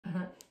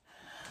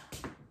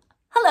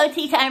Hello,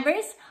 Tea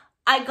Timers.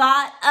 I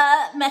got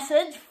a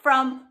message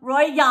from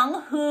Roy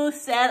Young who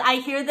said, I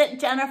hear that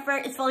Jennifer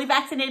is fully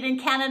vaccinated in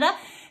Canada.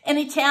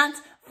 Any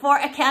chance for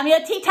a cameo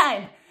tea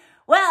time?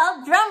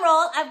 Well, drum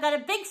roll, I've got a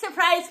big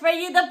surprise for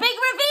you, the big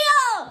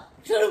reveal!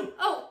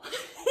 Oh,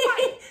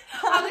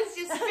 I was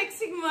just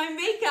fixing my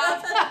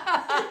makeup.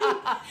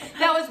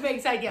 That was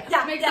Meg's idea.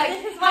 Yeah, Meg's yeah, like,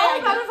 this is my how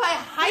idea. about if I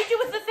hide you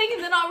with the thing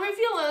and then I'll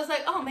reveal it? I was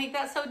like, oh, Meg,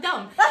 that's so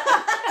dumb.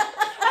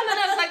 And then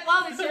I was like,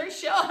 well, it's your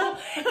show.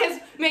 Because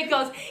Meg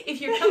goes,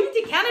 if you're coming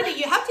to Canada,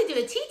 you have to do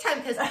a tea time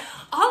because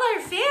all our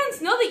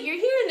fans know that you're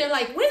here. And they're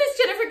like, when is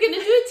Jennifer going to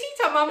do a tea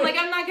time? I'm like,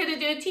 I'm not going to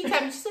do a tea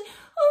time. She's like,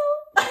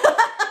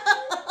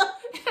 oh.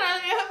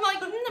 I'm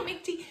like, no,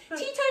 Meg, tea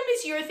time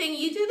is your thing.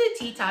 You do the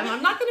tea time.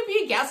 I'm not going to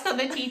be a guest on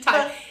the tea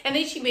time. And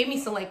then she made me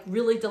some like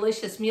really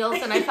delicious meals.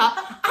 And I thought,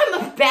 I'm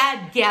a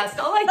bad guest.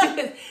 All I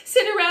do is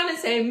sit around and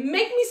say,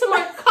 make me some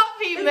more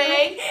coffee,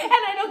 Meg. And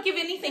I don't give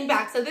anything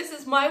back. So this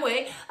is my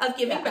way of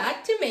giving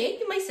back to Meg,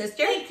 my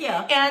sister. Thank you.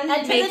 And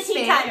to Meg's the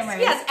tea fans. timers.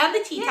 Yes, and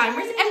the tea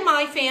timers and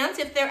my fans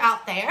if they're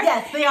out there.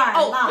 Yes, they are.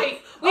 Oh,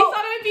 wait. We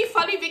thought it would be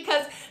funny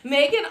because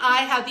Meg and I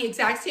have the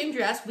exact same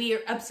dress. We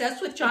are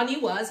obsessed with Johnny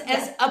Was,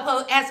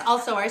 as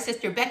also our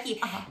sister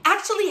Becky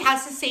actually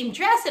has the same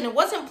dress, and it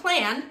wasn't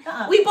planned.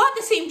 We bought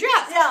the same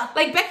dress. Yeah.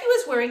 Like Becky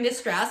was wearing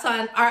this dress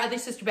on our other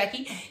sister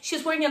Becky. She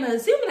was wearing it on a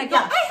Zoom, and I go,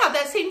 I have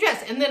that same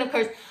dress. And then of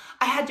course,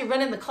 I had to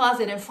run in the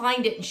closet and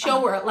find it and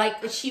show her, like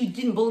she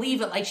didn't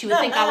believe it, like she would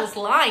think I was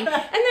lying. And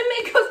then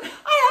Meg goes,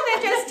 I have that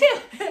dress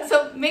too.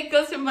 So Meg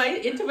goes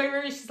into my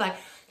room and she's like,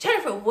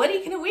 Jennifer, what are you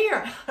going to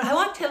wear? I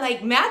want to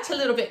like match a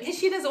little bit because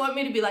she doesn't want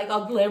me to be like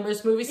all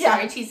glamorous movie star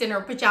and she's in her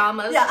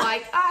pajamas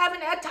like, I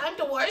haven't had time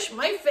to wash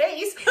my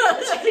face.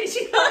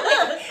 She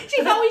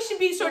thought we should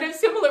be sort of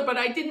similar, but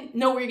I didn't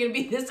know we were going to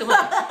be this similar.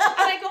 And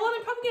I go, well,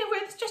 I'm probably going to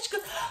wear this dress. She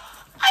goes,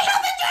 I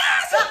have the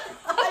dress!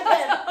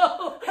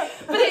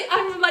 But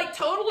I'm like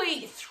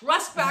totally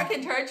thrust back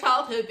into our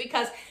childhood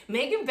because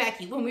Meg and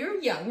Becky, when we were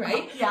young,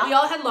 right? We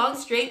all had long,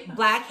 straight,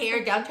 black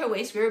hair down to our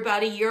waist. We were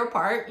about a year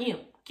apart, you know,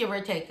 give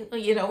or take,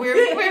 you know, we're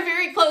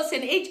very close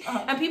in age.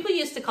 And people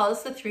used to call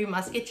us the Three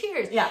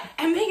Musketeers.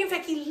 And Meg and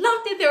Becky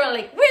loved it. They were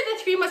like, we're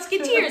the Three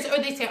Musketeers. Or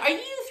they say, are you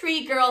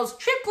three girls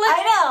triplets?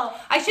 I know.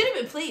 I should have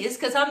been pleased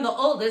because I'm the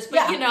oldest.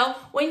 But, you know,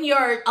 when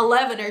you're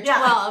 11 or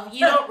 12,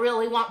 you don't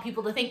really want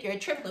people to think you're a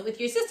triplet with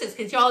your sisters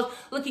because you're always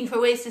looking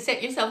for ways to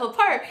set yourself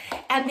apart.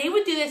 And they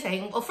would do this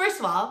thing. Well, first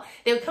of all,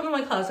 they would come in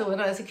my closet when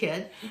I was a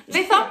kid.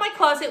 They thought my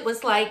closet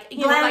was like,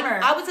 you know, like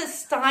I was a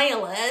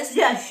stylist.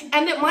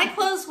 And that my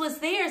clothes was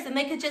theirs and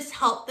they could just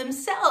help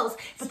themselves.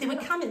 But they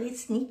would come and they'd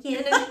sneak in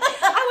and I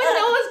wouldn't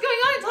know what was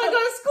going on until I go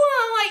to school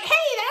and I'm like,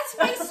 hey, that's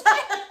my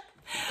sweater.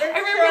 I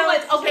remember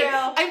once,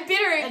 I'm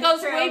bitter, it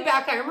goes way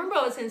back. I remember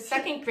I was in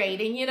second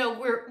grade and you know,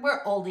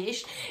 we're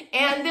oldish.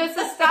 And there was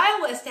a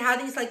stylist that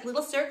had these like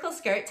little circle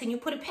skirts and you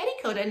put a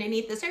petticoat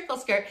underneath the circle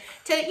skirt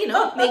to, you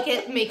know, make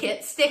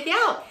it stick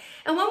out.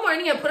 And one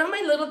morning I put on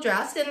my little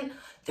dress and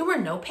there were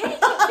no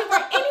petticoats. They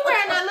weren't anywhere.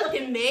 And I looked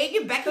in Meg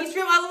and Becky's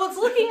room. I was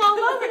looking all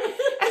over.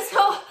 And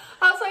so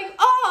I was like,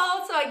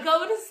 oh, so I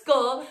go to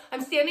school.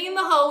 I'm standing in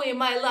the hallway in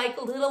my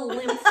like little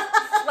limp,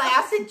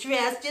 flaccid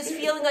dress, just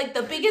feeling like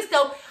the biggest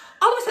dope.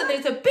 All of a sudden,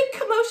 there's a big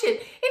commotion,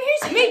 and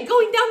here's Meg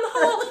going down the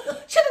hall.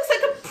 She looks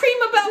like a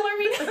prima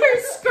ballerina.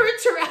 Her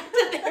skirts are out of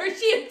there.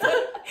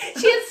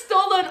 She had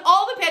stolen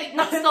all the petticoats,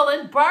 not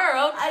stolen,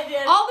 borrowed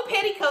all the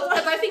petticoats,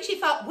 because I think she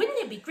thought, wouldn't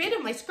it be great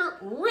if my skirt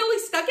really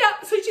stuck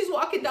out? So she's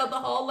walking down the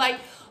hall like,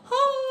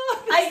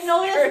 oh, I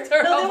noticed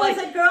there was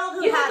a girl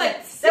who had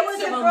it. There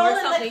was a girl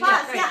in the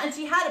class, and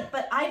she had it,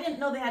 but I didn't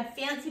know they had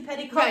fancy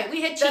petticoats.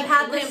 We had cheap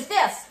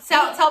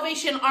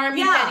Salvation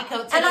Army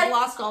petticoats and I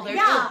lost all their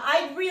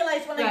I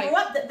realized when I grew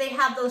up that they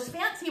have those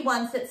fancy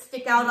ones that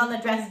stick out on the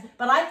dress,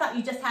 but I thought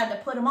you just had to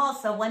put them all.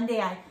 So one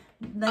day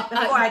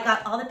before I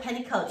got all the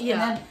petticoats, and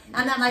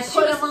then I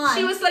put them on.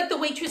 She was like the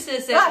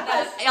waitresses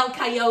at El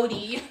Coyote.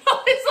 You know,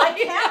 it's like,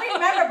 I can't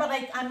remember, but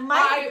I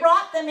might have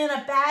brought them in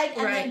a bag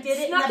and then did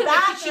it in the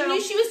bathroom. She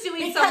knew she was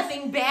doing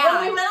something bad.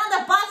 When we went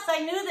on the bus, I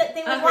knew that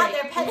they would want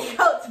their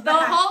petticoats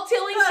back. The whole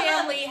Tilly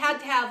family had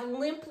to have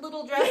limp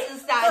little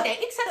dresses that day,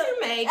 except for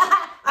Meg.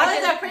 I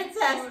was a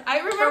princess.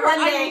 I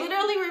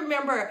literally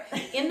remember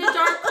in the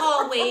dark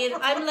hallway,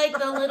 and I'm like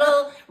the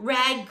little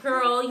rag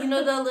girl, you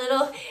know, the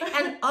little,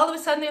 and all of a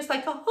sudden there's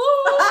like a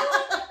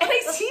and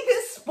I see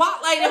this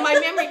spotlight in my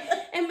memory,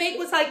 and Meg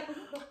was like,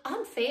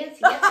 I'm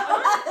fancy.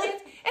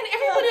 And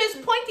everybody was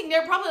pointing.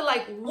 They're probably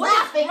like,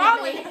 what's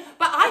wrong with you?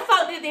 But I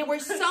thought that they were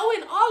so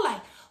in awe,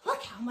 like,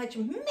 look how much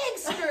Meg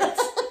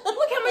skirts.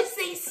 Look how much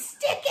they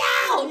stick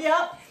out.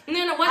 And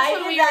then once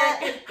when we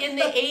were in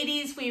the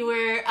 80s, we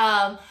were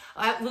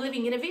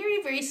living in a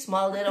very, very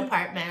small little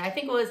apartment. I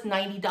think it was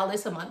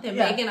 $90 a month. And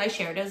Meg and I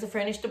shared it. It was a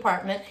furnished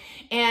apartment.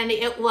 And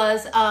it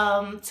was,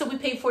 so we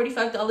paid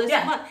 $45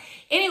 a month.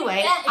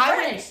 Anyway,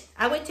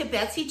 I went to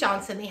Betsy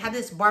Johnson. They had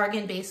this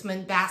bargain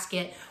basement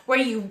basket where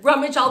you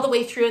rummage all the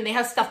way through and they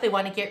have stuff they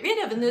want to get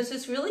rid of. And there's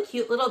this really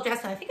cute little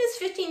dress. And I think it's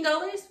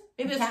 $15.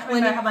 Maybe it was I can't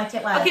remember how much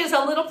it was. Okay, it was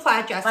a little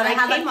plaid dress. But I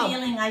have came a home,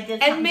 feeling I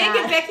did and Meg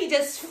and Becky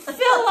just fell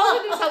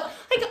over themselves.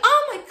 Like,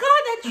 oh my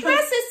God, that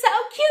dress is so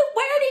cute.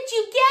 Where did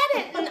you get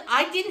it? And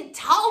I didn't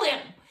tell them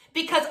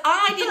because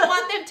I didn't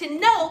want them to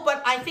know.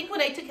 But I think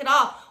when I took it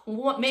off,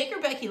 Meg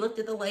or Becky looked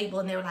at the label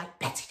and they were like,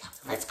 Betsy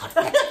Thompson, let's go to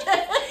Betsy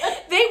Thompson.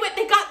 They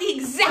got the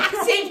exact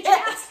same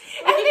dress.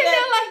 And then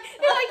they're like,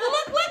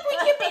 look, we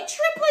can be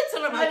triplets.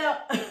 And I'm like,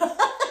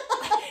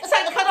 so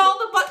I cut all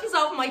the buttons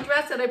off my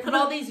dress and I put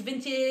all these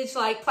vintage,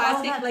 like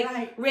plastic,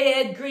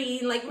 red,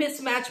 green, like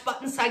mismatched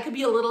buttons so I could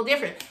be a little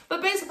different.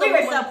 But basically,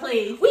 we were so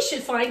pleased. We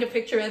should find a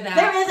picture of that.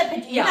 There is a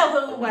picture. Yeah. You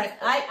know who? What?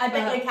 I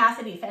bet you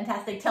Cassidy,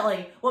 Fantastic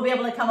Tilly, will be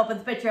able to come up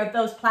with a picture of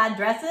those plaid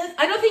dresses.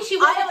 I don't think she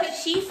will, but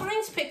she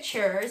finds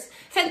pictures.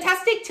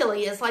 Fantastic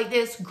Tilly is like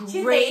this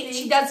great.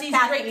 She does these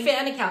great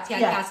fan accounts.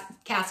 Yeah,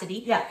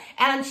 Cassidy. Yeah,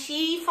 and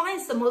she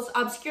finds the most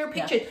obscure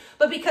pictures. Yeah.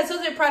 But because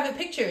those are private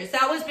pictures,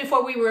 that was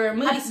before we were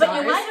movie stars.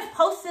 But you might have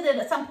posted it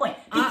at some point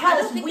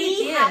because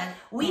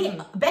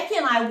Becky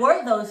and I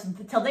wore those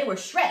till they were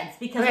shreds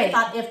because we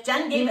thought if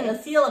Jen gave it a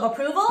seal of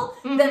approval,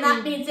 then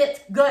that means it's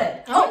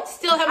good. Oh,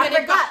 still haven't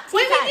forgot.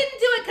 Wait, we didn't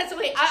do it because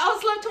I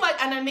always love to watch,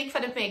 and I make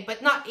fun of Meg,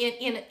 but not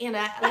in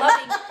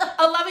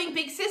a loving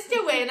big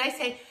sister way. And I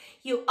say,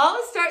 you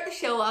always start the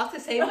show off the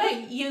same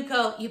way. You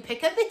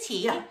pick up the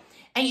tea,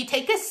 and you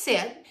take a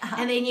sip,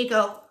 and then you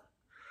go,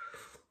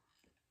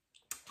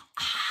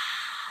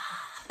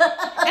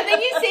 and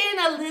then you say in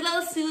a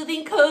little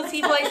soothing,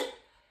 cozy voice,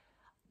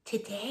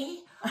 today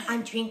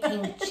I'm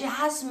drinking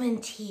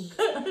jasmine tea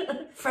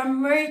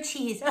from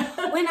Murchie's.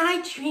 When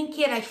I drink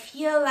it, I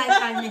feel like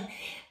I'm in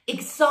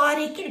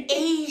exotic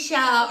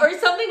Asia or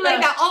something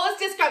like that. Always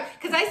describe,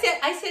 because I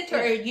said to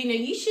her,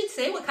 you should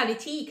say what kind of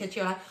tea, because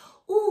you're like,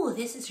 ooh,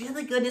 this is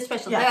really good and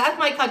special. That's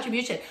my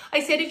contribution.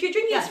 I said, if you're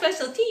drinking a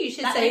special tea, you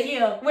should say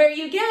where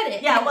you get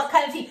it. Yeah, what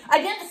kind of tea. I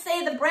didn't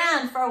say the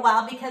brand for a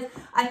while because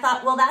I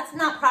thought, well, that's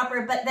not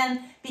proper. But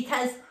then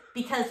because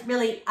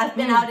really I've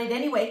been outed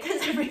anyway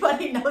because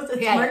everybody knows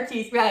it's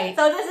Murchie's. Right.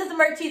 So this is the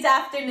Murchie's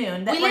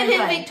afternoon. We live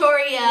in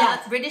Victoria,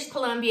 British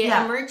Columbia,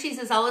 and Murchie's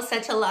is always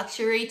such a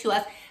luxury to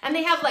us. And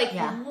they have like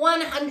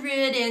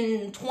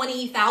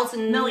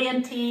 120,000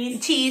 million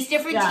teas,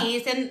 different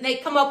teas, and they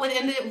come up with,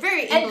 and they're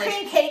very English. And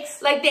cream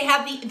cakes. Like they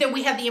have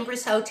we have the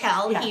Empress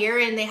Hotel here,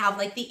 and they have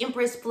like the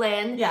Empress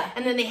blend. Yeah.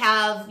 And then they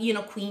have,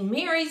 Queen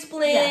Mary's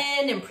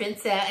blend and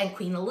Princess and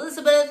Queen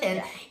Elizabeth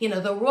and,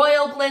 the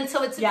Royal blend.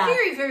 So it's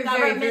very, very,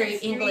 very, very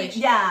English.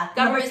 Yeah.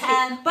 Government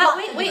 10. But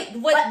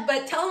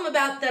but tell them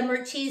about the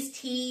Murchie's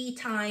Tea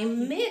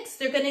Time Mix.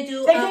 They're going to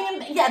do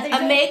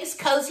a Meg's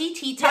Cozy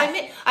Tea Time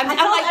Mix. I'm like,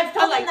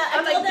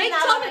 Meg,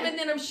 tell them, and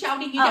then I'm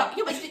shouting you down.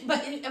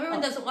 But everyone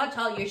doesn't want to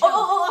tell your show.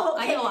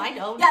 Okay. I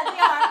know. Yeah,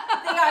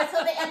 they are.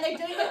 So they're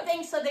doing the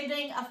thing. So they're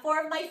doing 4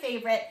 of my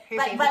favorite.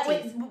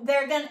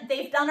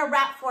 They've done a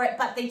wrap for it,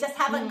 but they just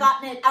haven't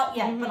gotten it out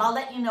yet. But I'll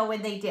let you know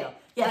when they do.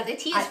 Yeah, the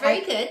tea is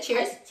very good.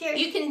 Cheers. Cheers.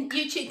 You can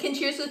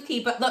cheers with tea,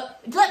 but look.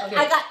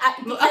 Okay.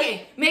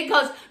 Okay. Meg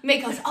goes,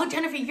 oh,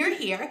 Jennifer, you're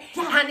here,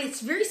 and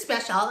it's very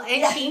special,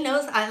 and she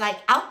knows I like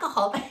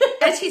alcohol,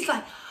 and she's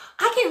like,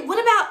 how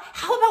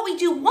about we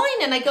do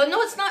wine? And I go, no,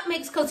 it's not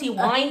Meg's Cozy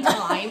wine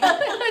time.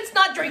 Let's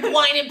not drink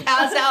wine and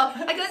pass out.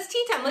 I go, it's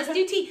tea time. Let's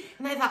do tea.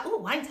 And I thought, oh,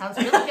 wine sounds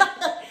really good.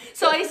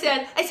 So I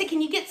said,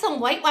 can you get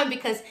some white wine?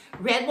 Because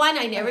red wine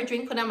I never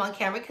drink when I'm on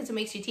camera because it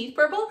makes your teeth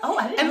purple. Oh,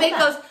 I didn't know that. And Meg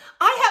goes,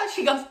 I have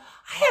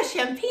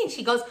champagne.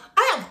 She goes,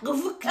 I have. I don't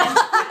know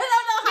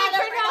how to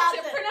pronounce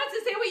it. Pronounce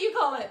it. Say what you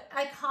call it.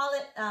 I call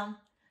it I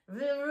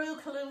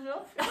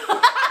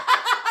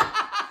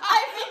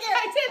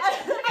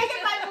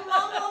figured if I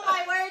mumble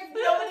my words,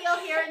 nobody will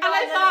hear it. And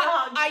I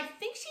thought, I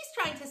think she's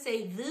trying to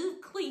say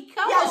Veuve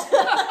Clicquot. Yes,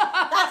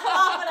 that's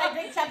how often I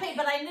drink champagne.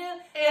 But I knew.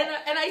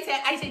 And I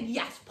said,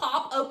 yes,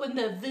 pop open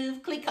the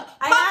Veuve Clicquot.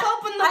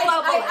 Open the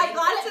bubble. I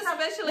got it for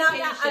special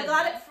occasion. I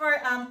got it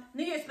for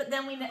New Year's, but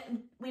then we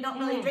don't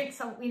really drink,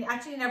 so we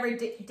actually never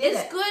did it.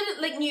 It's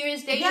good, like New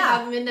Year's Day. You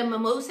have them in the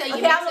mimosa.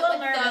 You mix it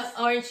with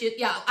the orange juice.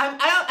 Yeah,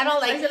 I don't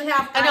like.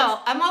 I know.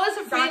 I'm always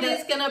afraid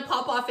it's gonna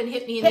pop off and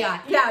hit me in the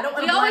eye. Yeah, I don't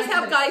want to. We always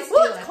have guys do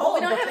it. We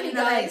don't have any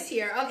guys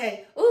here.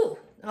 Okay. Ooh.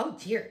 Oh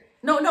dear.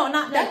 No,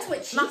 not that's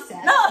what she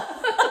said. No.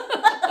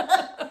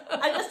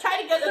 I just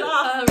try to get it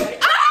off. All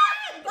right.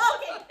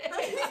 Okay.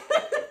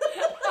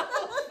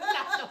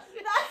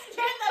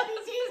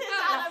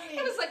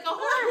 It was like a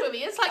horror movie.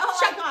 It's like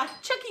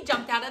Chucky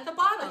jumped out at the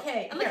bottom.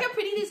 Okay. And look how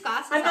pretty these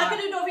glasses are. I'm not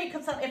going to do it over you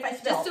because if I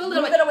spill. Just do a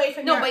little bit away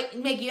from No, wait,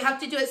 Meg, you have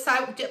to do it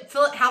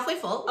fill it halfway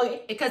full.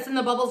 Okay. Because then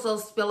the bubbles will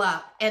spill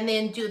out. And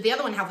then do the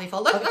other one halfway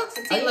full. Look,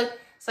 see, look.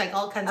 It's like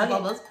all kinds of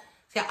bubbles.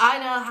 See, I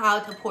know how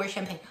to pour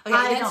champagne.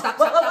 Okay, then stop.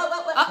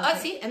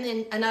 See, and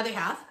then another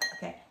half.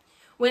 Okay.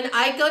 When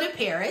I go to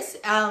Paris,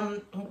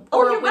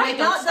 or when I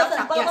don't,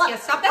 stop.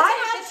 Yes, stop. I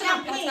have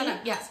champagne.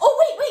 Yes.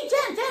 Oh, wait,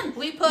 Jen.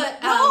 We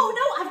put. No,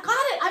 I've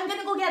got it. I'm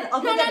gonna go get it. No,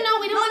 we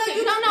don't want to.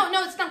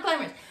 No, it's not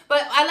glamorous.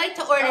 But I like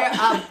to order.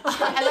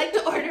 I like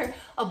to order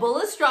a bowl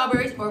of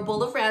strawberries or a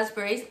bowl of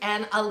raspberries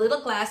and a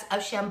little glass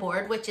of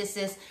Chambord, which is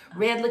this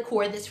red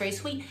liqueur that's very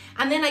sweet.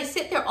 And then I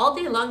sit there all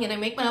day long and I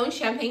make my own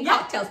champagne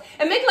cocktails.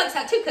 And Meg likes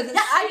that too because it's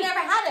I've never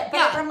had it,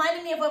 but it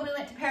reminded me of when we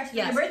went to Paris for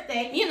your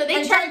birthday. You know,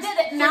 they charge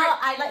it. Now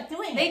I like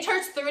doing it. They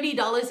charge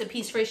 $30 a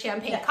piece for a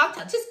champagne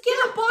cocktail. Just get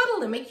a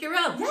bottle and make your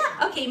own.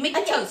 Yeah. Okay, make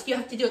a toast. You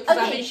have to do it because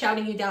I've been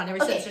shouting you down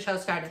ever since the show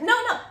started. No.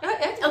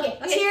 Okay.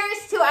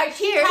 Cheers to our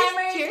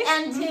timers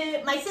and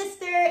to my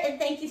sister, and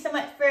thank you so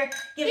much for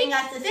giving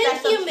us this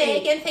special treat. Thank you,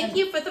 Meg, and thank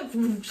you for the...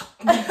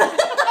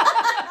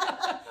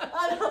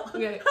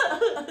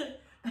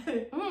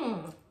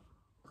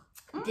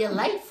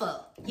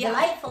 Delightful.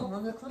 Delightful.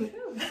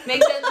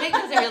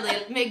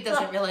 Meg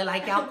doesn't really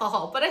like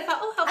alcohol, but I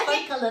thought, how fun. I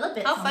think a little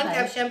bit. How fun to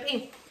have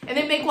champagne. And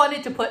then Meg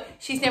wanted to put,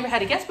 she's never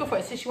had a guest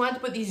before, so she wanted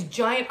to put these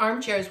giant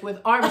armchairs with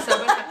arms. So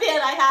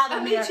I have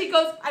them. And then she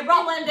goes, I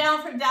brought one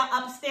down from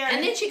upstairs.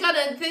 And then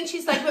then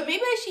she's like, but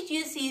maybe I should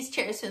use these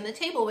chairs from the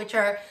table, which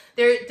are,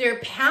 they're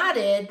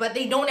padded, but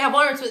they don't have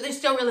arms, but they're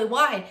still really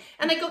wide.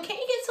 And I go, can't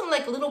you get some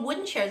like little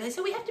wooden chairs? I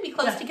said, we have to be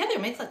close together.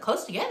 Meg's like,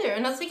 close together.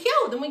 And I was like,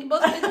 then we can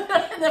both fit in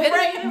the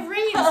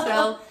frame.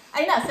 So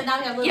I know, so now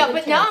we have a little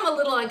but now I'm a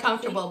little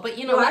uncomfortable. But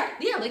you know what?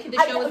 Yeah, like the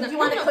show is... Do you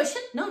want a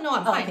cushion? No,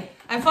 I'm fine. Okay.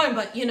 I'm fine,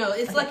 but you know,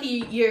 it's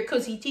lucky your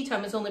cozy tea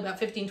time is only about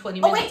 15,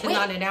 20 minutes and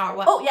not an hour.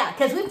 What? Oh, yeah,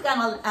 because we've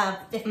gone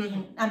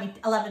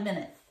 11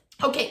 minutes.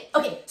 Okay.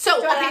 So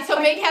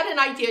Meg had an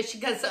idea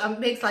because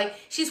Meg's like,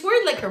 she's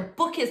worried like her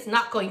book is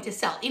not going to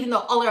sell, even though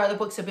all her other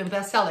books have been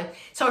bestsellers.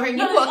 So her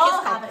new book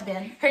is haven't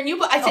been. Her new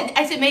book. I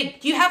said, Meg,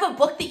 do you have a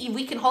book that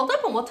we can hold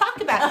up and we'll talk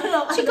about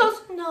it? She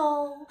goes,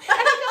 no. And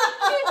I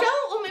go, you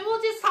don't? Well, maybe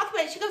we'll just talk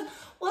about it. She goes,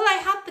 well, I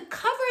have the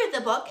cover of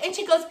the book. And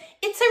she goes,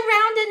 it's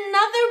around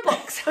another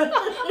book. So I'm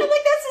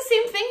like, that's the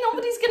same thing.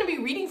 Nobody's going to be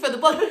reading for the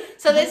book.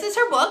 So this is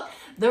her book,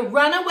 The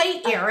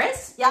Runaway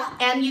Heiress. Yeah.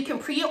 And you can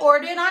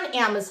pre-order it on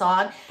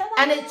Amazon.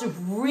 And it's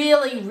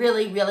really,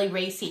 really, really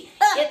racy.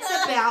 It's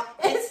about...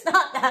 It's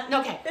not that.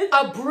 Okay.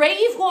 A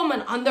brave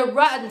woman on the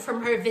run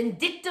from her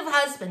vindictive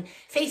husband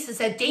faces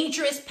a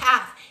dangerous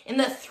path in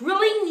the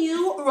thrilling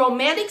new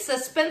romantic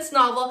suspense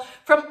novel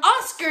from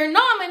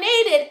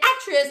Oscar-nominated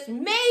actress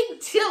Meg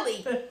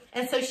Tilly.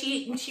 And so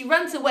she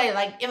runs away.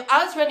 Like, if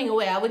I was running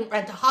away, I wouldn't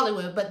run to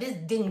Hollywood, but this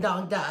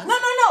ding-dong does. No.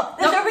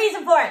 There's a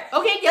reason for it.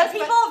 Okay, yes.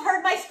 People have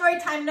heard my story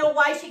time know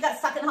why she got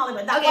stuck in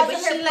Hollywood. That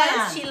wasn't her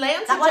plan. She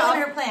lands that a wasn't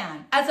job her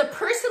plan. as a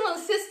personal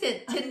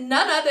assistant to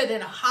none other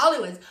than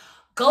Hollywood's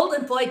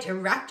Golden Boy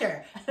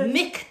director,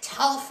 Mick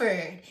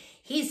Talford.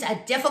 He's a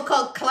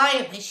difficult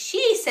client, but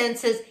she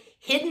senses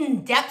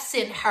hidden depths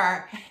in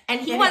her,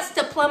 and he wants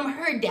to plumb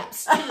her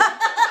depths too,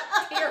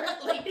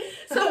 apparently.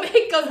 So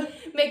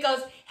Meg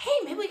goes, hey,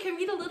 maybe we can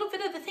read a little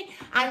bit of the thing.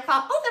 I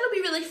thought, that'll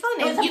be really fun.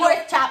 It was the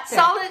fourth chapter.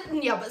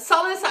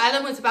 Solace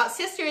Island was about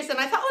sisters, and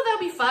I thought, that'll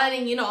be fun,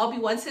 and I'll be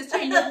one sister,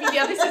 and you'll be the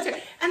other sister.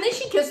 And then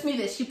she gives me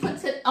this. She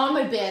puts it on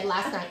my bed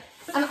last night,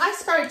 and I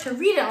started to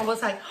read it, and I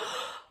was like,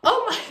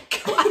 oh my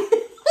God.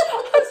 I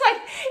was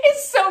like,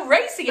 it's so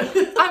racy.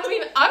 I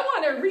mean, I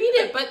want to read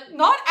it, but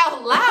not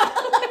out loud.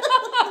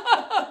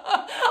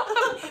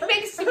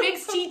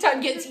 Meg's tea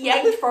time gets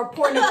yanked for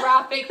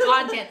pornographic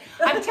content.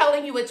 I'm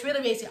telling you, it's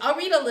really racy. I'll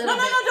read a little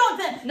bit. Don't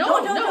then.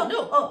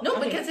 No,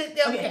 because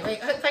okay, wait,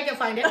 if I can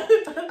find it.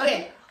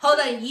 Okay. Hold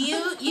on,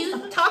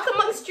 you talk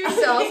amongst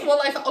yourselves.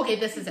 Well, okay,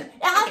 this is it.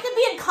 It has to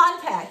be in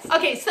context.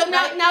 Okay, so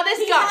now this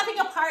he's guy. He's having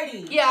a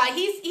party. Yeah,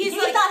 he's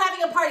like, not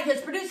having a party.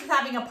 His producer's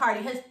having a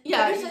party. His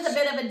producer's a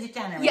bit of a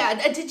degenerate. Yeah,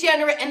 a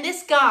degenerate. And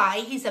this guy,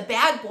 he's a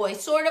bad boy,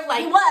 sort of like...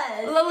 He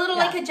was. A little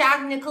like a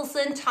Jack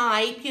Nicholson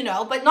type,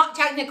 but not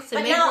Jack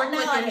Nicholson. Meg worked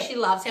with him, she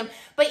loves him.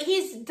 But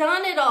he's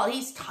done it all.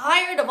 He's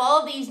tired of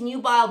all these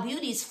nubile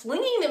beauties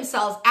flinging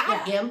themselves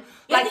at him.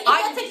 Like, it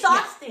gets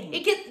exhausting.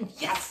 It gets,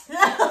 yes.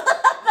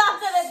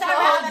 So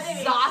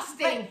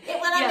exhausting.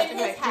 When I'm in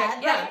his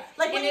head, yeah.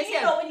 Like when you see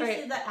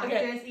the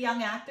actors, the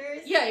young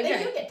actors, they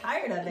do get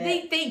tired of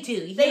it. They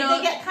do. They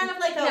get kind of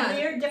like a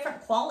weird,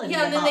 different quality.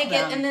 Yeah,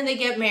 and then they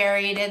get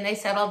married and they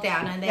settle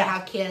down and they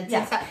have kids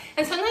and stuff.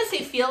 And sometimes they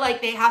feel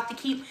like they have to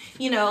keep,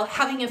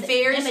 having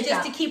affairs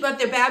just to keep up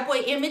their bad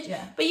boy image.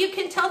 Yeah. But you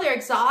can tell they're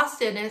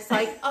exhausted, and it's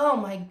like, oh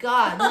my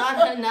God,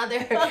 not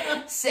another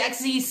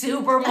sexy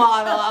supermodel.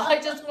 I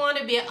just want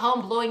to be at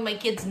home blowing my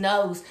kid's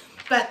nose.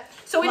 But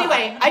so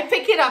anyway, I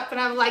pick it up and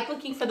I'm like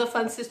looking for the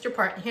fun sister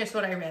part, and here's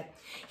what I read.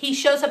 He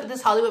shows up at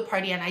this Hollywood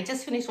party, and I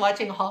just finished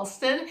watching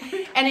Halston,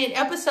 and in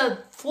episode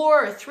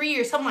 4 or 3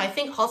 or something, I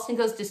think Halston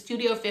goes to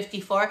Studio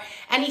 54,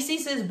 and he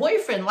sees his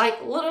boyfriend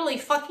like literally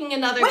fucking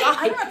another guy.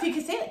 I don't know if you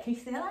can say that. Can you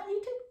say that on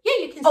YouTube?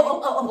 Yeah, you can say it.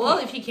 Well,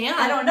 if you can.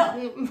 I don't know.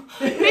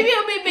 Maybe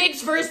it'll be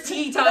Meg's first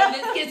tea time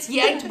that gets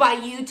yanked by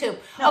YouTube.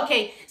 No.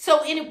 Okay, so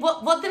then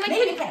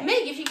I can't.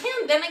 Meg, if you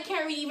can, then I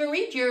can't even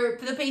read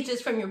the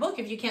pages from your book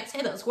if you can't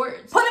say those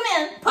words. Put them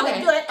in.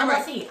 Do it, and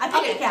we'll see. I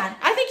think you can.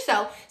 I think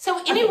so. So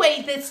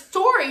anyway, the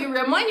story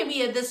reminded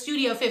me of the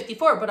Studio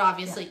 54, but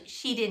obviously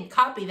she didn't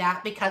copy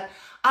that because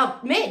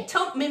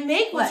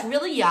Meg was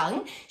really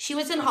young. She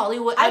was in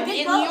Hollywood, in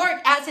New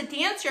York as a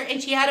dancer,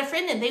 and she had a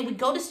friend, and they would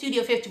go to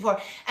Studio 54,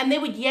 and they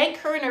would yank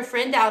her and her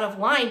friend out of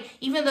line,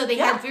 even though they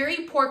had very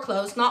poor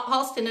clothes, not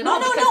Halston at all.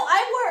 No,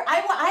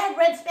 I had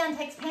red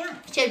spandex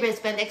pants. She had red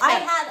spandex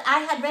pants.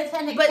 I had red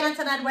spandex pants,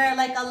 and I'd wear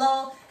like a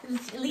low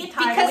leotard.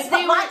 Because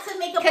they were lots of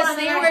makeup on, and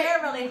their hair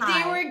really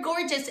high. They were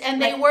gorgeous,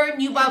 and they were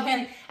new Bob,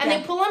 and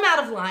they pull them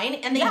out of line,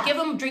 and they give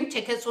them drink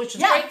tickets, which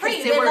was great.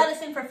 Free. They let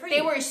us in for free.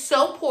 They were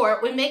so poor.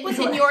 When Meg was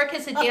in New York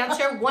as a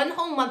dancer, one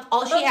whole month,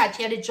 all she had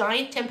a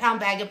giant 10-pound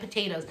bag of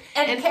potatoes.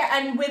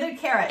 And withered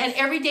carrots. And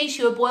every day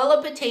she would boil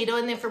a potato,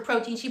 and then for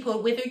protein she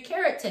put withered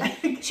carrots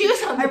in. She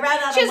was on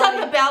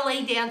the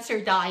ballet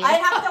dancer diet. I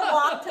have to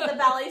walk to the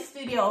ballet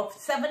studio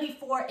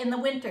 74 in the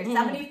winter,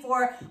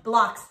 74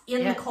 blocks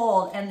in the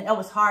cold, and it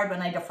was hard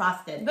when I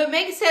defrosted. But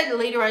Meg said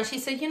later on, she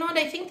said, you know what,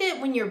 I think that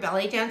when you're a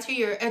ballet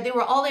dancer,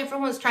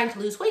 everyone was trying to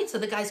lose weight so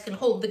the guys can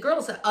hold the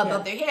girls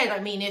above their head. I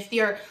mean, if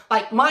you're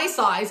like my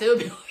size, it would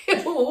be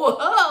like,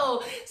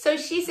 whoa. So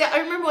she said, I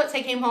remember once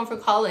I came home from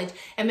college,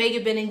 and Meg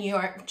had been in New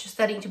York just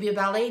studying to be a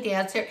ballet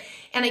dancer,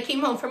 and I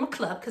came home from a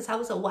club because I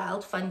was a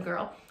wild, fun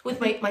girl with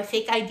my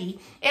fake ID,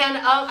 and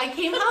I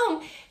came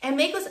home, and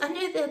Meg was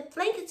under the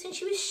blankets, and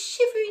she was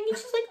shivering, and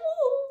she's like,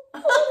 oh,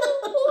 and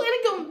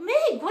I go,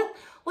 Meg,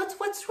 what's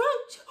wrong?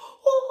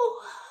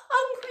 Oh,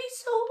 hungry,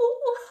 so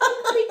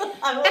hungry.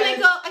 And I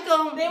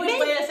go, they would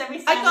play us every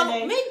Saturday. I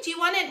go, Meg, do you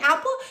want an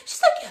apple?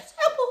 She's like, yes,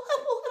 apple.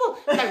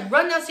 And I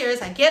run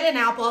downstairs, I get an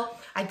apple,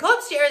 I go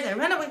upstairs, I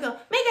run up, I go, Meg,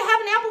 I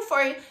have an apple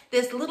for you.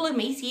 This little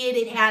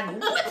emaciated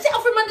hand whips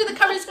out from under the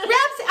covers,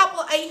 grabs the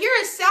apple, I hear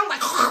a sound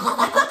like,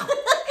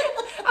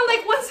 I'm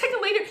like, 1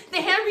 second later,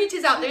 the hand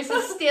reaches out, there's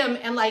a stem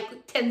and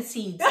like 10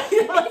 seeds. And she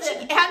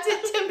hands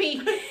it to me.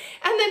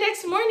 And the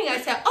next morning I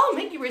said, oh,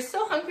 Meg, you were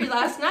so hungry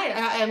last night.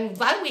 I'm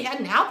glad we had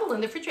an apple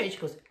in the refrigerator. She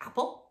goes,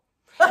 apple?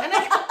 And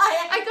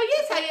I go,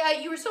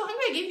 yes, you were so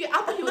hungry. I gave you an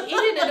apple. You ate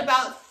it in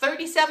about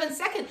 37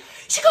 seconds.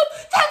 She goes,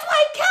 that's why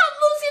I can't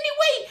lose any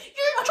weight.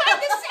 You're trying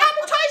to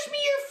sabotage me.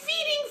 You're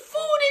feeding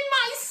food in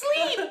my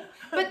sleep.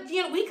 But,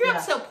 you know, we grew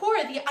up so poor.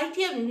 The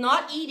idea of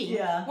not eating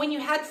when you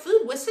had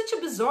food was such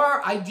a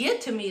bizarre idea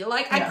to me.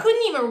 Like, I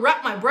couldn't even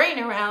wrap my brain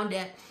around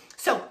it.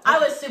 So I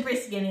was super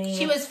skinny.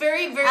 She was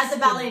very, very as a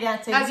ballet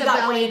dancer. We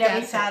got weighed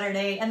every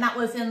Saturday, and that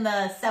was in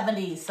the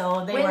 70s.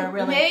 So they were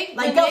really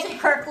like Gilson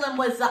Kirkland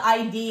was the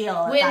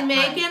ideal. When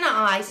Meg and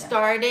I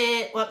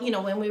started, well, you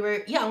know, when we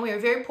were young, we were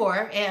very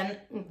poor and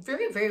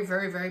very, very,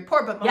 very, very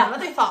poor. But my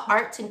mother thought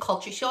arts and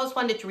culture. She always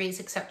wanted to raise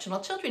exceptional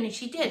children, and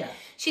she did. Yeah.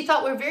 She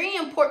thought we're very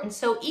important.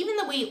 So even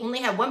though we only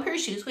had one pair of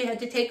shoes, we had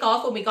to take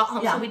off when we got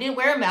home, so we didn't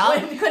wear them out.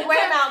 We couldn't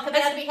wear them out because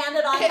they had to be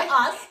handed on to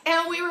us.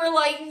 And we were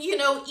like, you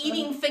know,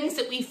 eating things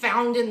that we found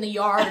in the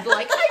yard,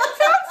 like I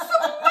found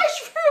some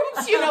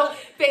mushrooms, you know,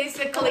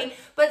 basically.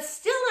 But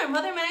still, our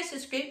mother managed to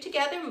scrape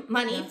together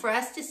money for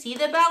us to see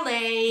the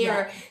ballet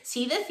or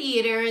see the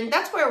theater, and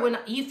that's where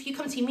if you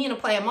come see me in a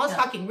play, I'm always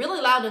talking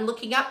really loud and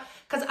looking up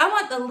because I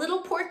want the little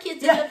poor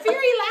kids in the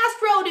very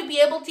last row to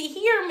be able to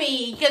hear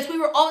me because we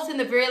were always in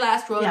the very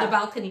last row of the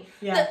balcony,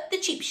 the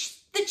cheap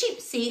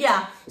seat.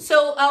 Yeah.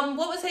 So,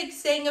 what was I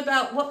saying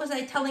about? What was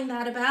I telling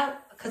that about?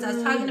 Because I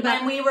was talking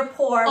about when we were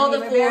poor. We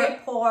were very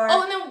poor.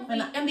 Oh,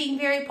 and being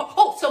very poor.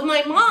 Oh, so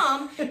my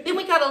mom. Then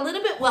we got a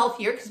little bit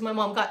wealthier because my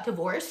mom got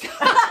divorced. She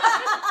got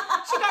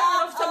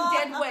rid of some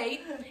dead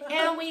weight,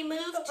 and we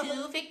moved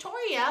to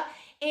Victoria.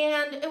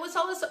 And it was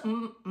always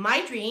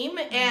my dream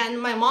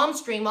and my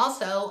mom's dream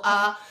also.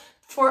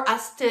 For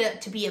us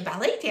to be a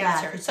ballet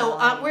dancer. So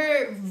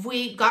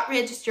we got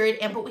registered,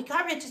 but we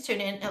got registered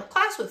in a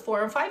class with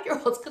 4- and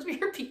 5-year-olds because we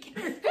were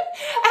beginners. And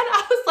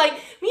I was like,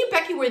 me and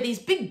Becky were these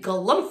big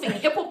galumphing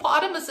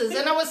hippopotamuses,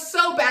 and I was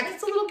so bad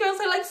because the little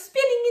girls are like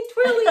spinning and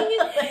twirling,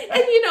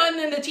 and you know, and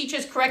then the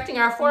teacher's correcting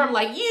our form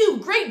like, you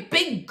great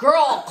big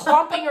girl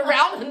clomping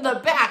around in the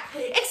back,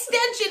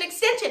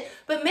 extension.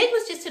 But Meg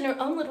was just in her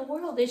own little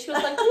world, and she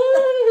was like,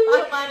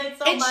 I wanted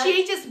so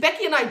much.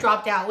 Becky and I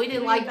dropped out. We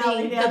didn't like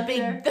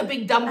being the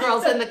big dumb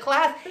girls in the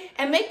class,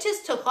 and Meg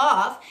just took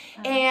off.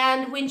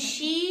 And when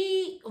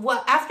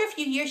after a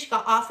few years, she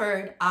got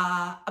offered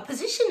a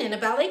position in a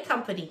ballet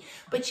company,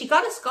 but she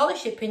got a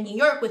scholarship in New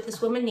York with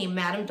this woman named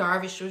Madame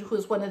Darvish, who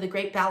was one of the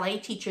great ballet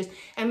teachers.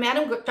 And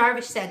Madame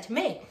Darvish said to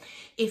Meg,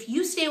 if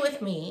you stay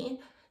with me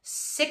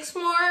 6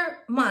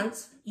 more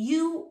months,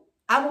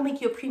 I will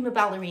make you a prima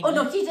ballerina. Oh,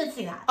 no, she didn't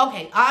say that.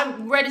 Okay,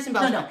 I'm right as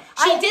embellishment.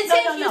 No. She did say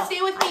if you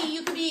stay with me,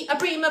 you could be a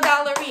prima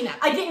ballerina.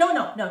 I didn't,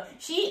 no.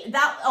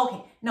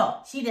 No,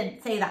 she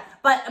didn't say that.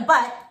 But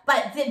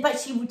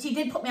she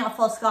did put me on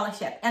full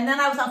scholarship. And then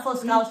I was on full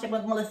scholarship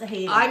with Melissa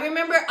Hayden. I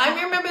remember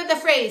the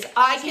phrase,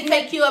 I can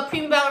make you a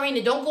prima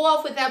ballerina. Don't go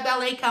off with that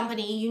ballet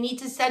company. You need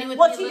to study with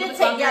me a little bit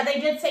longer. They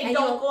did say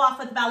don't go off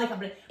with the ballet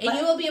company. And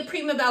you will be a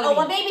prima ballerina. Oh,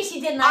 well, maybe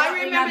she didn't.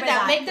 I remember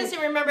that. Meg doesn't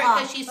remember it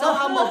because she's so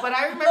humble, but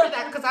I remember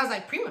that because I was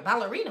like, prima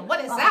ballerina? What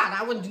is that?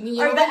 I wouldn't, you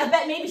know. I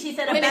bet maybe she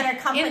said a better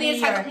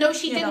company. No,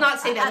 she did not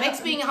say that.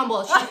 Meg's being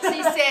humble.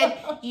 She said,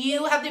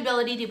 you have the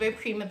ability to be a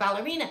prima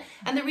ballerina.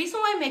 And the reason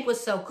why Meg was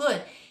so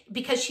good,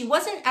 because she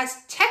wasn't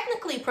as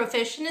technically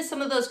proficient as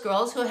some of those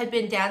girls who had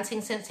been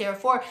dancing since they were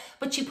 4,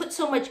 but she put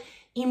so much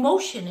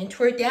emotion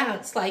into her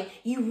dance. Like,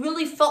 you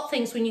really felt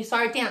things when you saw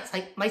her dance.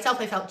 Like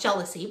myself, I felt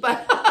jealousy,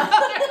 but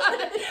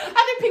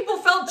other people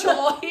felt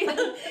joy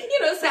and,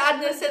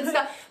 sadness and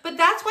stuff. But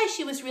that's why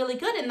she was really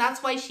good, and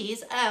that's why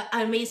she's an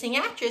amazing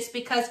actress,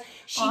 because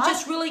she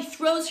just really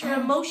throws her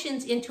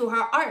emotions into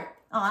her art.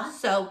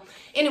 So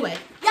anyway,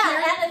 yeah,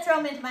 and I throw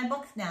them into my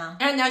books now.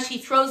 And now she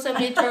throws them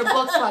into her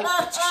books like.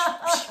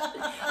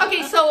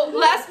 Okay, so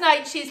last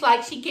night she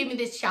gave me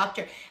this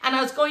chapter, and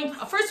I was going.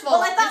 First of all,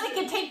 well, I thought we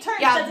could take turns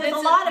because there's a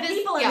lot of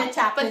people in the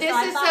chapter. But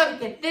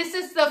this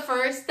is the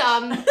first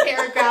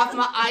paragraph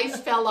my eyes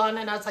fell on,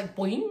 and I was like,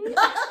 boing,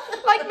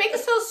 like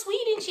Meg's so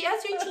sweet, and she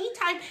has her tea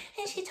time,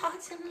 and she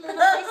talks in a little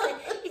voice like,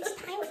 it's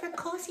time for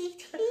cozy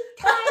tea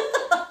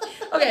time.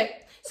 Okay.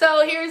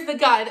 So here's the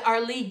guy, our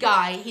lead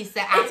guy. He's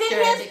the actor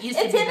that used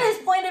to do that. It's in his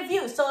point of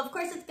view, so of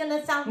course it's going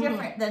to sound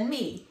different than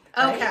me.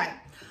 Right? Okay.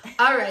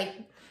 All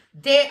right.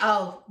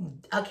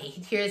 Okay,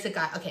 here's the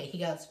guy. Okay, he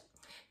goes,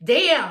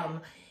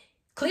 damn,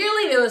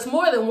 clearly there was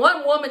more than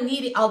one woman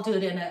needing, I'll do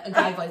it in a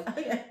guy voice.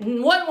 Okay.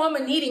 One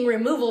woman needing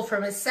removal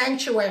from his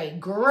sanctuary.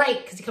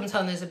 Great, because he comes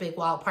home, there's a big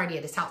wild party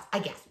at his house, I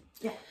guess.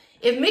 Yeah.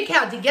 If Mick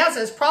had to guess,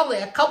 it's probably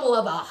a couple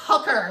of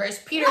hookers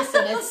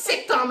Peterson had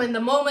sicked on in the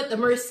moment the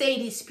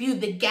Mercedes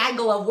spewed the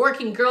gaggle of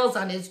working girls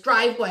on his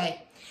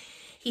driveway.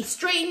 He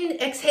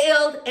straightened,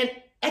 exhaled, and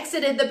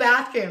exited the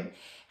bathroom.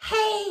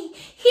 Hey,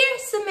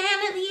 here's the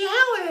man of the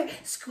hour,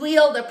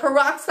 squealed a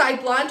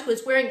peroxide blonde who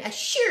was wearing a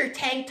sheer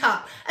tank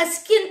top, a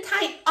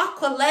skin-tight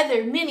aqua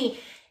leather mini,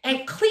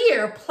 and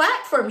clear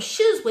platform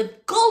shoes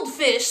with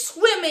goldfish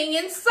swimming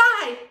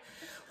inside.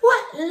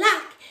 What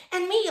luck!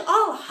 And me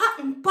all hot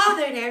and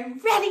bothered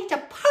and ready to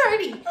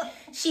party.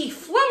 She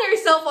flung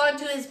herself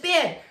onto his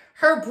bed.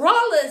 Her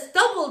braless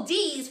double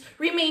Ds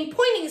remained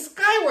pointing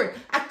skyward,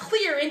 a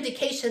clear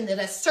indication that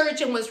a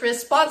surgeon was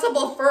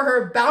responsible for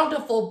her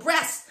bountiful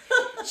breasts.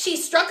 She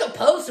struck a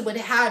pose that would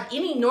have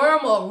any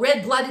normal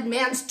red-blooded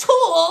man's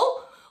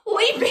tool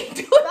leaping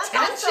to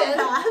attention.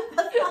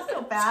 That's not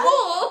so bad.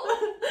 Tool.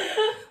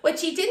 What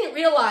she didn't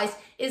realize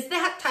is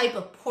that type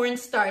of porn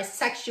star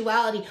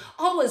sexuality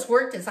always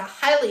worked as a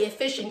highly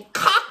efficient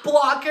cock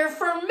blocker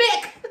for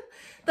Mick.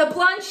 The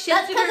blonde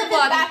shifted her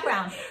body,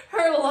 background.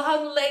 Her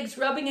long legs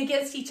rubbing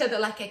against each other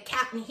like a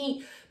cat in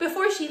heat,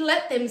 before she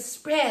let them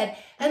spread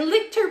and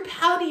licked her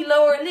pouty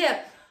lower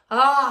lip.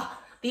 Ah,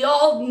 the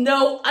old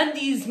no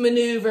undies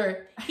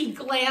maneuver. He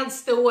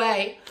glanced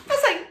away. I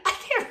was like, I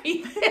can't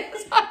read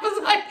this. I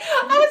was like,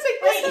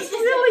 this is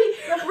really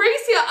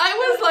racy. I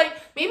was like,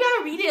 maybe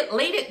I'll read it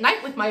late at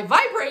night with my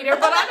vibrator,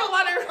 but I don't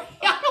want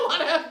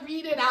to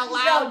read it out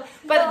loud.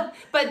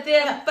 But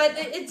then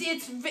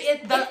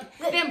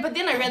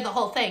I read the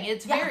whole thing.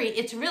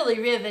 It's really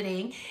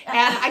riveting,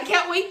 and I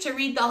can't wait to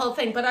read the whole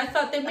thing. But I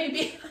thought that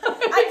maybe I'm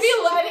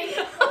sweating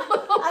to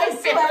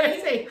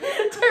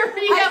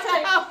read it. You have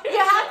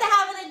to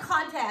have it in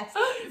context.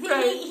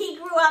 Right. He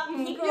grew up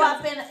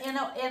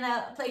in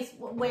a place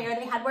where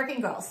they had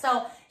working girls,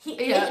 so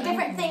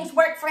different things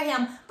work for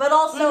him. But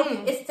also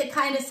it's to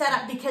kind of set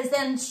up, because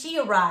then she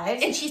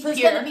arrives, and she's who's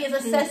going to be his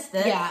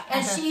assistant,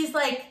 and she's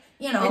like,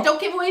 and don't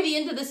give away the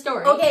end of the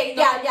story. Okay,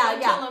 don't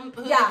tell them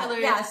who the killer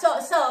is.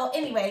 So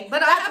anyway,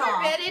 but I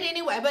haven't read it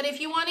anyway. But if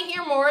you want to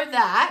hear more of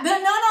that, no,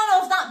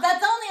 it's not.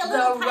 That's only a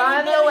little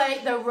tiny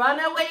bit. The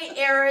runaway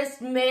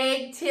heiress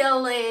Meg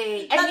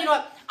Tilly, and you know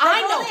what?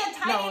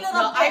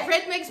 I've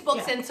read Meg's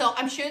books, and so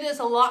I'm sure there's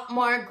a lot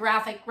more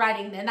graphic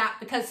writing than that,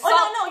 because when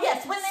they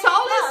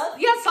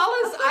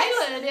Solace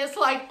Island is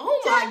like,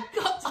 oh my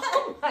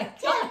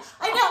god.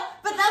 I know,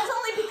 but that's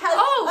only because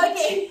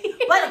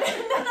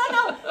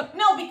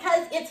no,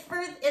 because it's for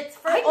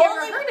I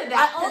never heard of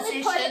that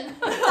position.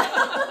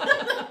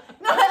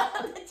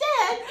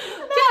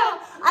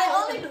 I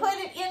only put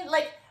it in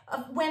like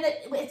when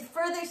it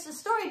furthers the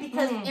story,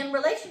 because in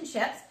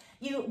relationships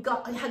you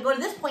go to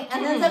this point,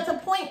 and then there's a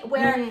point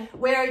where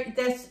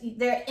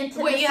their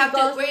intimacy where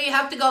you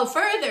have to go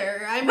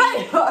further. I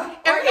mean,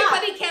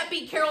 everybody can't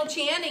be Carol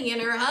Channing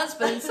and her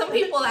husband. Some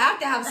people have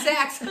to have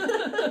sex.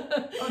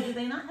 Oh, do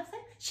they not have sex?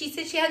 She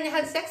said she hadn't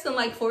had sex in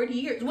like 40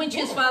 years when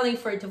she was filing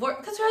for a divorce,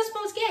 because her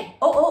husband was gay.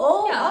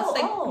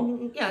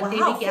 Wow,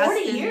 David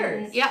Gaston. 40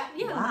 years. Yeah.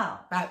 Wow.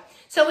 Right.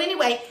 So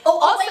anyway,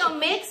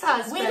 Meg's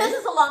husband. Wait, this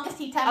is the longest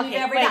tea time we've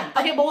ever done.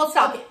 Okay, but we'll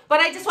stop. Okay. But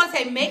I just want to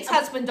say, Meg's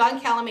husband, Don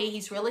Calumet,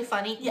 he's really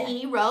funny. Yeah.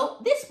 He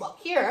wrote this book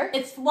here.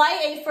 It's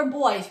YA for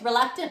boys,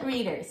 Reluctant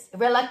Readers.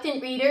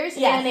 Reluctant Readers,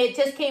 yes. And it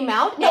just came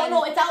out.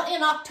 No, it's out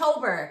in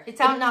October.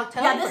 It's out in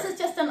October. Yeah, this is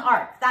just an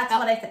arc. That's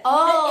what I said.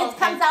 Oh, it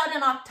comes out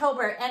in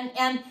October,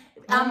 and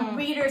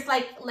readers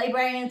like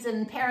librarians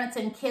and parents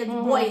and kids,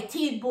 boys,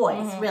 teen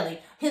boys, really.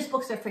 His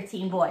books are for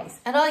teen boys.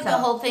 And I like to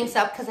hold things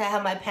up because I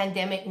have my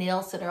pandemic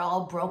nails that are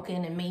all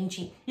broken and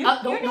mangy. Your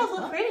nails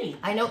look pretty.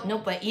 I know, no,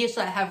 but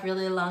usually I have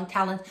really long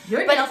talons.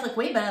 Your nails look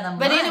way better than mine.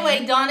 But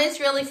anyway, Dawn is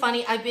really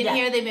funny. I've been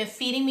here. They've been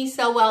feeding me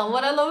so well. And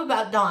what I love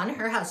about Dawn,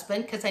 her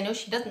husband, because I know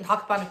she doesn't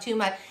talk about it too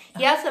much,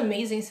 he has an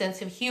amazing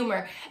sense of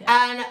humor.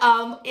 And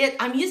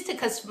I'm used to,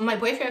 because my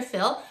boyfriend,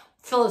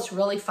 Phil is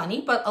really funny,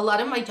 but a lot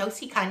of my jokes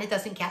he kind of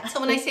doesn't get. So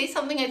when I say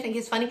something I think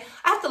is funny,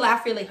 I have to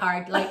laugh really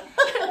hard, like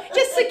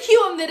just to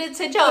cue him that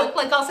it's a joke.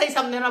 Like I'll say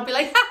something and I'll be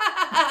like,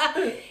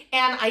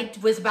 and I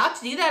was about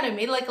to do that. I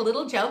made like a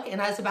little joke and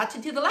I was about to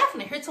do the laugh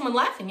and I heard someone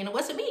laughing and it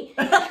wasn't me.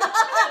 Don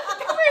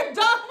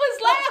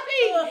was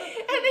laughing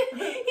and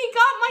he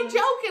got my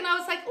joke and I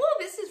was like, oh,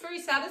 this is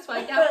very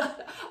satisfying. Now,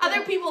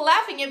 other people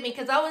laughing at me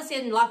because I was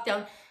in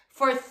lockdown.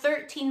 For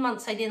 13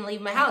 months, I didn't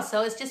leave my house.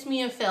 So it's just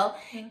me and Phil.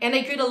 And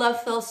I grew to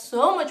love Phil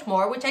so much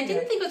more, which I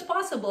didn't think was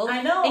possible.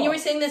 I know. And you were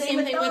saying the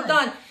same thing with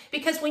Dawn.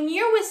 Because when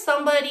you're with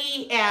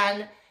somebody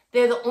and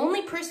they're the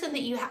only person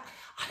that you have,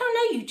 I don't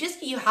know,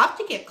 you have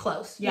to get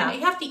close. Yeah.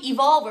 You have to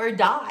evolve or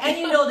die. And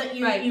you know that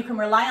you can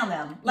rely on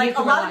them. Like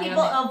a lot of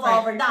people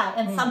evolve or die.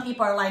 And some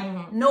people are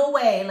like, no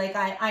way. Like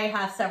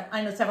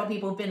I know several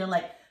people who've been in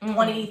like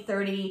 20,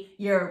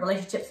 30-year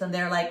relationships and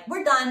they're like,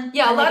 we're done.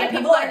 Yeah, a lot of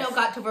people I know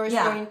got divorced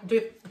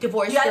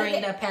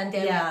during the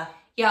pandemic.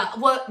 Yeah,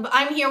 well,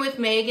 I'm here with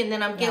Meg and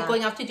then I'm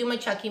going off to do my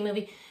Chucky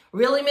movie.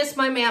 Really miss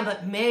my man,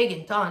 but Meg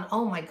and Dawn,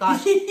 oh my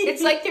gosh.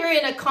 It's like they're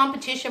in a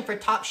competition for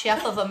Top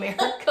Chef of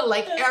America,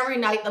 like every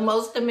night, the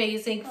most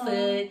amazing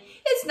food.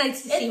 It's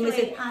nice to see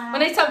Mrs.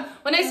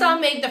 When I saw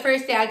Meg the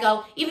first day, I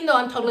go, even though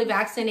I'm totally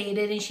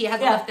vaccinated and she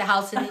hasn't left the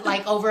house in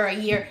like over a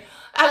year,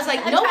 I was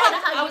like, no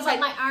hugs. I was like,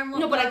 my arm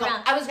no, but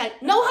I was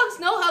like, no hugs,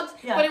 no hugs.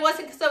 Yeah. But it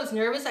wasn't because I was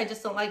nervous. I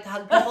just don't like to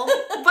hug people.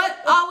 But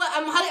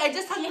I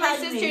just hugged my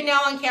sister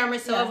now on camera,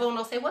 so everyone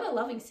will say, what a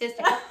loving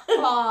sister.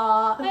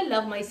 Aw, I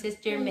love my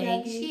sister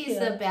Meg. She's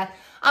the best.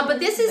 But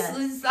this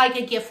is like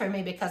a gift for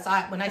me because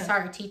when I saw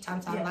her tea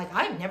times, I'm like,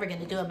 I'm never going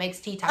to do a Meg's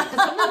tea time.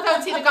 Because sometimes I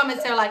would see the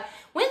comments, they're like,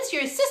 when's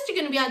your sister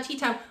going to be on tea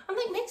time? I'm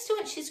like, Meg's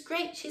doing it. She's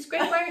great. She's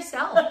great by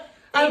herself.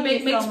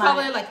 Meg's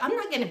probably like, I'm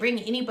not going to bring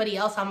anybody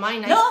else on my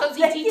nice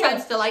cozy tea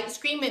times to like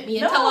scream at me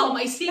and tell all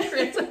my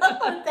secrets.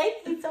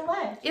 Thank you so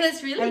much. It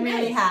was really I'm nice.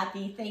 really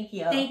happy. Thank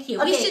you. Thank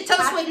you. Okay, we should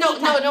toast with,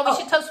 we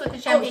should toast with the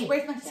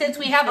champagne. Since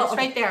we have it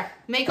right there.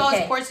 Meg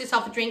always pours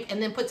herself a drink and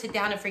then puts it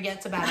down and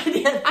forgets about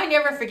it. I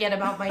never forget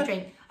about my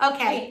drink.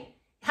 Okay.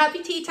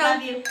 Happy tea time.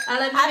 Love you. I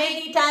love you, Happy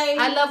Meg. tea time.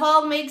 I love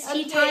all Meg's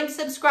tea time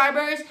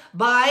subscribers.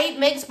 Buy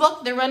Meg's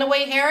book, The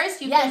Runaway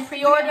Heiress. You can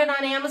pre-order it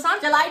on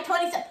Amazon. July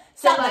 27th.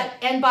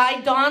 And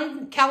buy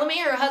Dawn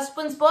Calamé, her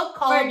husband's book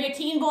called For Your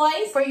Teen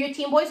Boys. For Your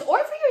Teen Boys or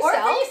for yourself.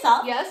 Or for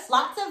yourself. Yes.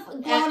 Lots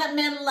of grown-up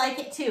men like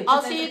it too.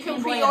 Also, you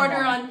can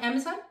pre-order on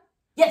Amazon.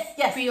 Yes.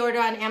 Pre-order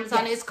on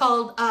Amazon. It's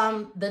called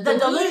The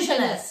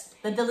Delusionist.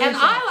 The Delusionist. And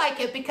I like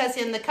it because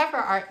in the cover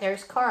art,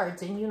 there's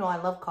cards. And you know I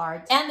love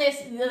cards. And there's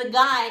the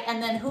guy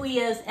and then who he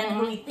is and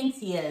who he thinks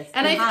he is.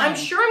 And I'm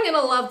sure I'm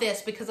going to love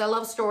this because I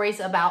love stories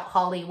about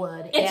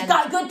Hollywood. It's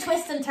got good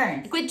twists and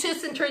turns. Good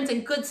twists and turns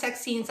and good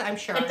sex scenes, I'm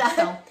sure. It does.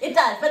 So. It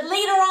does. But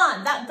later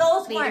on,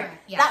 those weren't.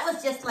 Yes. That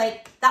was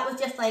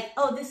just like,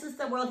 oh, this is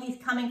the world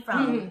he's coming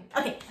from.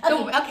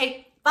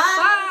 Okay.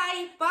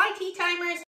 Bye. Bye, tea timers.